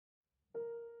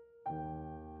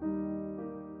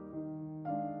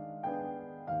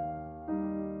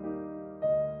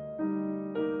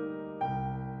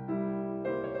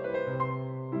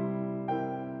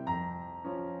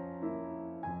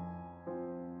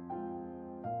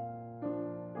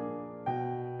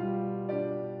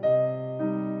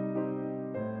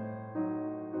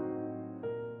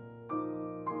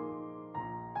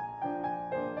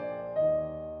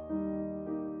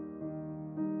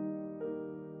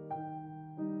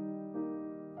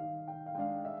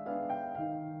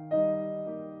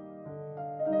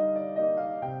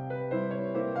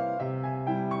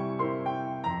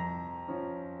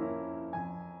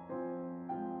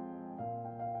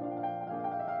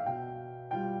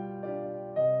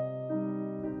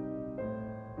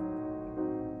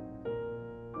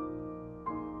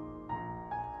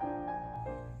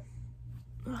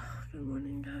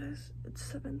It's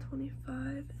 7:25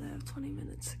 and I have 20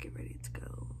 minutes to get ready to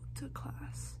go to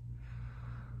class.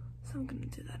 So I'm gonna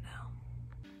do that now.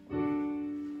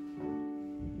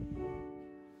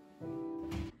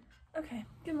 Okay,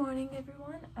 good morning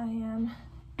everyone. I am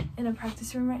in a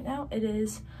practice room right now. It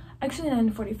is actually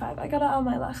 9:45. I got out of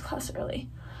my last class early.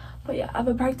 But yeah, I have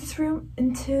a practice room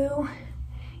until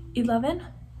 11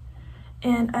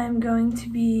 and I'm going to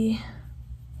be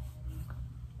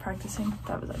practicing.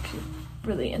 That was actually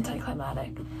really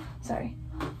anticlimactic. Sorry.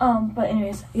 But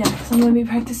anyways, yeah, so I'm gonna be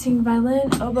practicing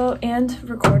violin, oboe, and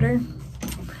recorder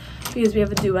because we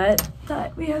have a duet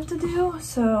that we have to do.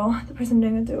 So the person I'm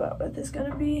doing a duet with is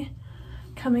gonna be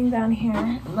coming down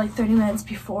here like 30 minutes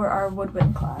before our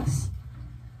woodwind class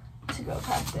to go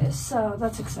practice. So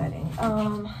that's exciting.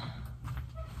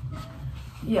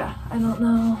 Yeah, I don't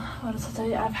know what else to tell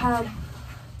you. I've had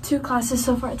 2 classes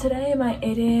so far today, my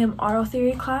 8 a.m. oral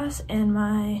theory class and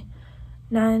my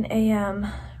 9 a.m.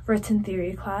 written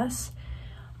theory class,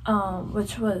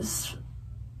 which was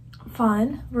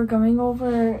fun. We're going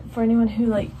over, for anyone who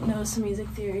like knows some music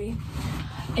theory,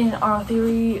 in oral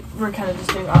theory, we're kind of just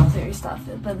doing oral theory stuff,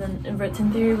 but then in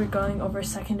written theory, we're going over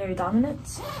secondary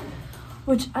dominance,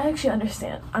 which I actually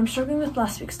understand. I'm struggling with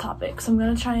last week's topic, so I'm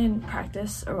gonna try and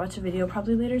practice or watch a video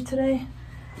probably later today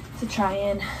to try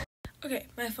and... Okay,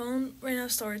 my phone ran out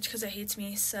of storage because it hates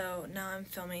me, so now I'm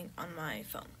filming on my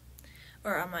phone.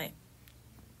 Or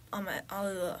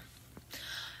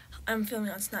I'm filming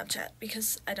on Snapchat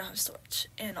because I don't have storage,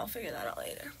 and I'll figure that out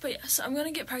later. But yeah, so I'm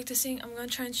gonna get practicing. I'm gonna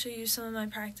try and show you some of my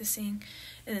practicing,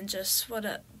 and then just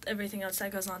everything else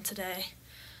that goes on today.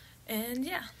 And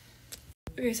yeah.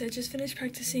 Okay, so I just finished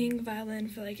practicing violin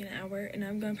for like an hour, and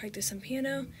I'm gonna practice some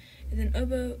piano, and then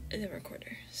oboe, and then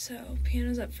recorder. So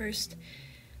piano's up first.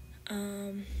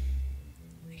 I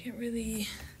can't really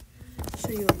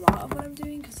show you a lot of what I'm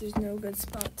doing because there's no good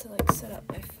spot to like set up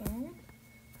my phone.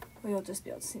 Well, you'll just be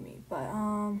able to see me, but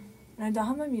and I don't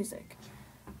have my music,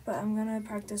 but I'm gonna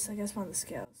practice, I guess, one of the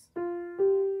scales.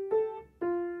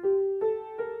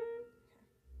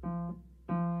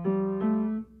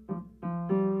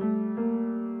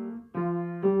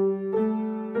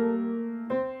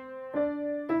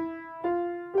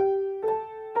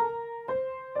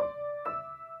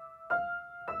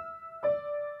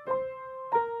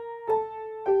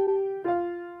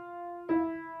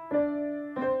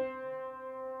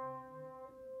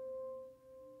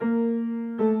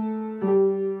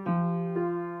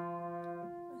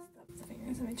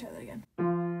 Let me try that again.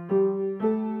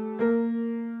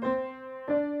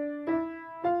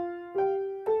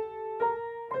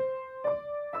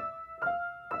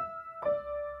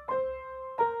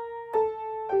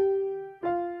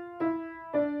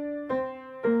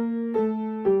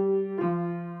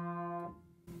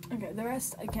 Okay, the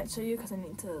rest I can't show you because I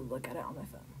need to look at it on my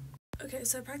phone. Okay,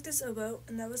 so I practiced oboe,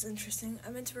 and that was interesting.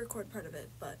 I meant to record part of it,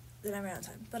 but then I ran out of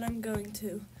time. But I'm going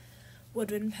to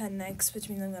woodwind pen next, which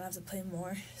means I'm gonna have to play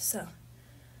more. So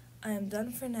I am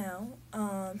done for now,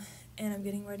 and I'm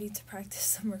getting ready to practice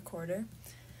some recorder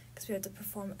because we have to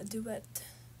perform a duet,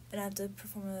 and I have to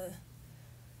perform a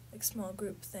like small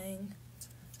group thing.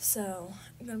 So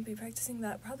I'm gonna be practicing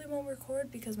that. Probably won't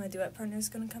record because my duet partner is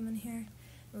gonna come in here.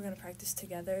 We're gonna practice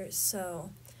together.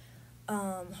 So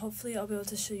hopefully I'll be able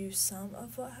to show you some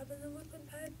of what happens in woodwind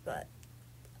pen, but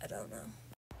I don't know.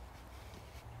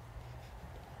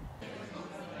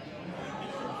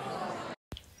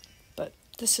 But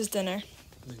this is dinner.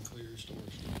 Then clear your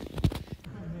stores.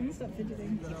 Stop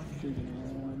fidgeting.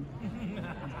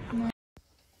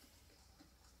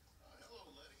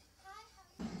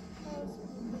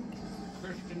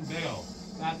 Christian Bale,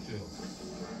 Hatfield.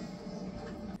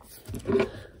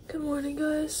 Good morning,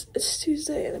 guys. It's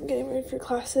Tuesday and I'm getting ready for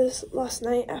classes. Last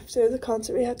night after the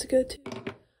concert we had to go to,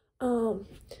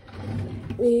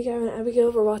 me, Gavin, and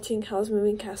Abigail were watching Howl's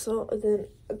Moving Castle, and then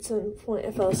at some point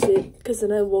I fell asleep because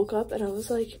then I woke up and I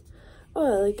was like,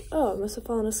 oh, I must have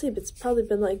fallen asleep. It's probably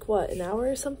been like, what, an hour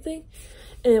or something?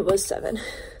 And it was 7.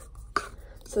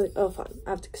 So like, oh, fine, I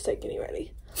have to start getting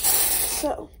ready.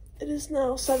 So it is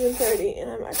now 7:30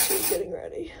 and I'm actually getting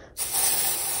ready.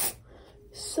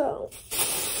 So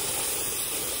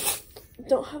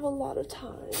don't have a lot of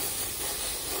time.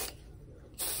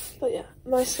 But yeah,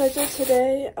 my schedule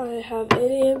today, I have 8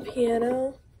 a.m.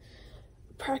 piano,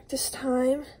 practice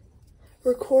time,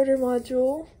 recorder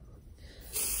module,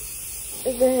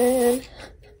 and then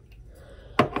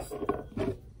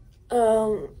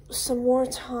some more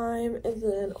time, and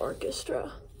then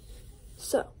orchestra.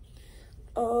 So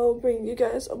I'll bring you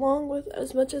guys along with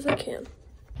as much as I can.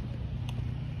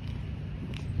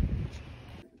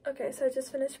 Okay, Okay, so I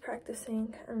just finished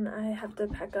practicing and I have to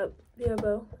pack up the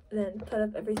oboe, then put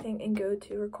up everything and go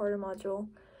to record a module.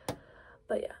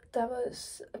 But yeah, that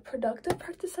was a productive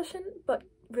practice session, but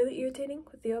really irritating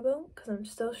with the oboe because I'm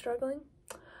still struggling.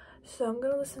 So I'm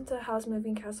gonna listen to How's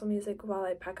Moving Castle music while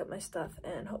I pack up my stuff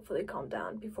and hopefully calm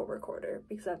down before recorder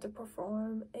because I have to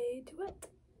perform a duet.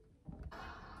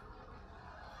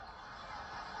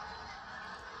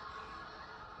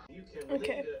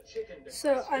 Okay,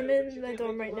 so I'm in my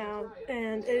dorm right now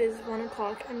and it is 1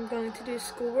 o'clock. I'm going to do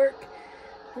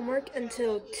homework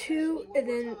until 2 and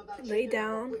then lay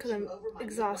down because I'm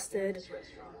exhausted.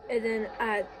 And then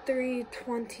at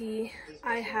 3:20,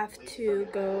 I have to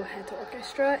go head to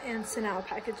orchestra and send out a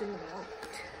package in the mail.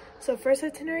 So first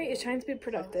itinerary is trying to be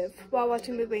productive while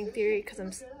watching Big Bang Theory because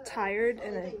I'm tired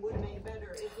and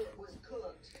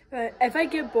but if I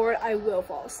get bored, I will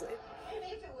fall asleep.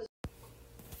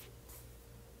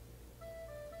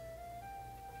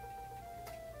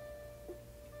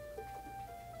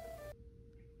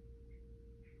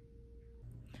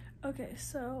 Okay,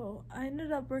 so I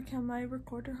ended up working on my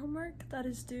recorder homework that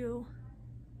is due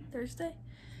Thursday,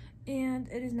 and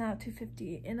it is now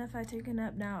 2:50, and if I take a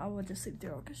nap now, I will just sleep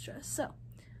through orchestra. So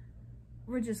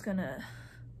we're just gonna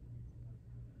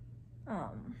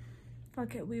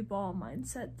fuck it, we ball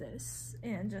mindset this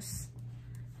and just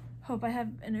hope I have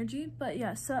energy. But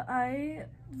yeah, so I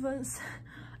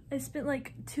spent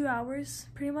like 2 hours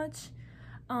pretty much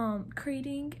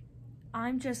creating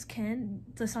I'm Just Ken,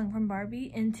 the song from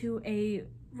Barbie, into a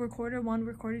recorder 1,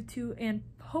 recorder 2, and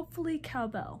hopefully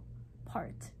cowbell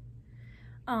part.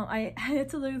 I had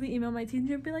to literally email my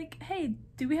teacher and be like, hey,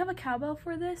 do we have a cowbell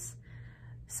for this?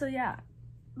 So yeah,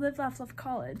 Live, Laugh, Love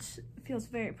College feels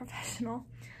very professional.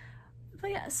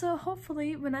 But yeah, so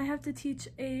hopefully when I have to teach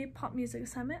a pop music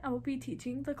assignment, I will be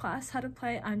teaching the class how to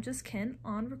play I'm Just Ken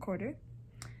on recorder,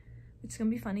 which is gonna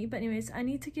be funny. But anyways, I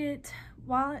need to get,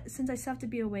 since I still have to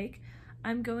be awake,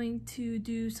 I'm going to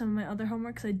do some of my other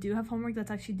homework because I do have homework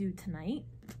that's actually due tonight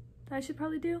that I should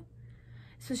probably do.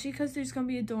 Especially because there's going to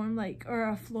be a dorm, or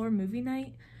a floor movie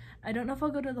night. I don't know if I'll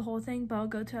go to the whole thing, but I'll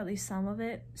go to at least some of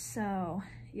it. So,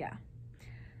 yeah.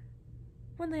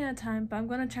 One thing at a time, but I'm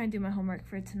going to try and do my homework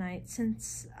for tonight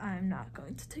since I'm not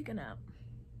going to take a nap.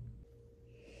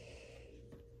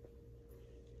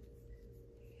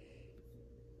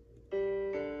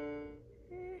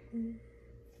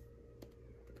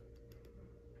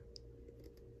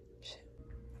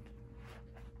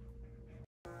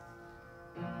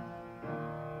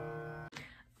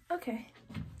 Okay,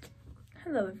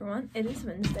 hello everyone, it is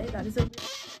Wednesday. That was a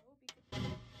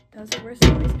worse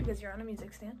noise because you're on a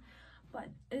music stand, but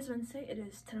it is Wednesday. It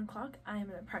is 10 o'clock. I am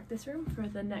in the practice room for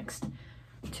the next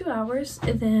 2 hours,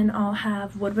 and then I'll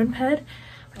have woodwind ped,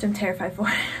 which I'm terrified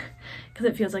for because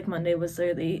it feels like Monday was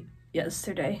literally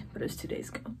yesterday, but it was 2 days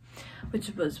ago, which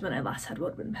was when I last had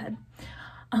woodwind ped.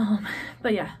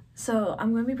 But yeah, so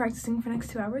I'm going to be practicing for the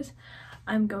next 2 hours.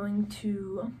 I'm going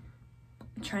to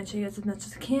try and show you guys as much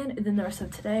as I can, and then the rest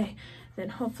of today, then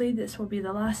hopefully this will be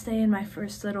the last day in my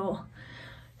first little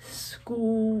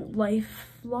school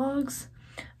life vlogs.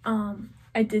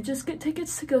 I did just get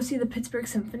tickets to go see the Pittsburgh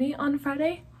Symphony on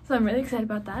Friday, so I'm really excited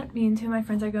about that. Me and 2 of my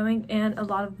friends are going, and a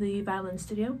lot of the violin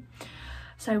studio,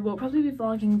 so I will probably be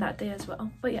vlogging that day as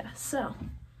well. But yeah, so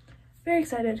very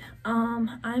excited.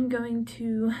 I'm going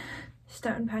to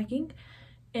start unpacking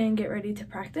and get ready to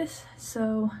practice,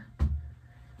 so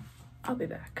I'll be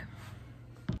back.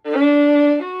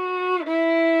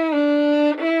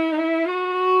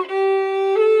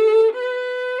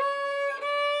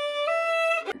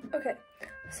 Okay,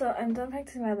 so I'm done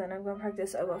practicing violin. I'm going to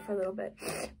practice oboe for a little bit,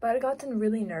 but I gotten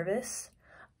really nervous,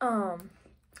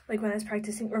 like when I was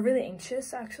practicing, or really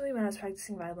anxious actually when I was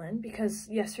practicing violin, because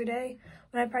yesterday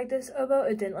when I practiced oboe,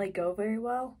 it didn't go very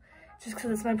well, just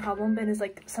because it's my problem. But it's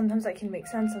sometimes I can make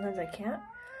sense, sometimes I can't.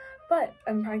 But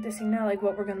I'm practicing now,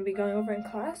 what we're going to be going over in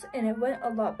class, and it went a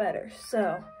lot better.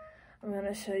 So I'm going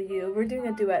to show you. We're doing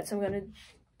a duet, so I'm going to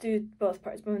do both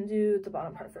parts. But I'm going to do the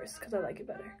bottom part first because I like it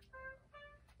better.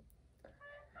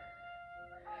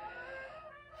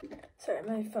 Sorry,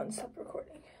 my phone stopped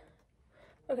recording.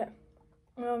 Okay,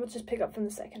 I'm going to just pick up from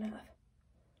the second half.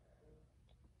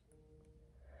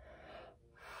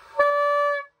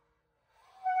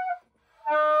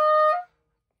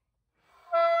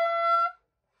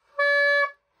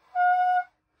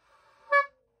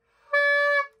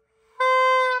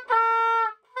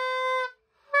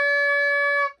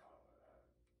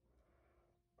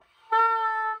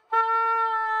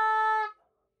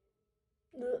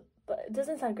 But it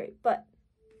doesn't sound great, but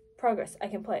progress, I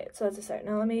can play it, so that's a start.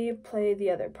 Now let me play the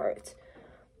other part.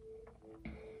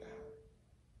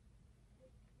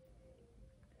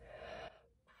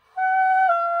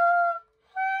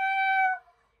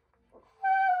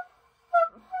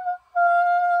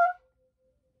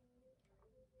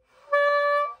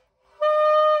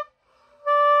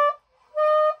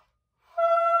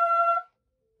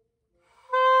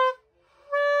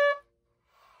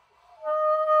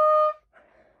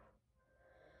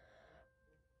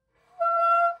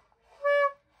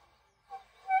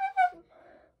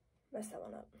 messed that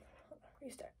one up.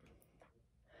 Restart.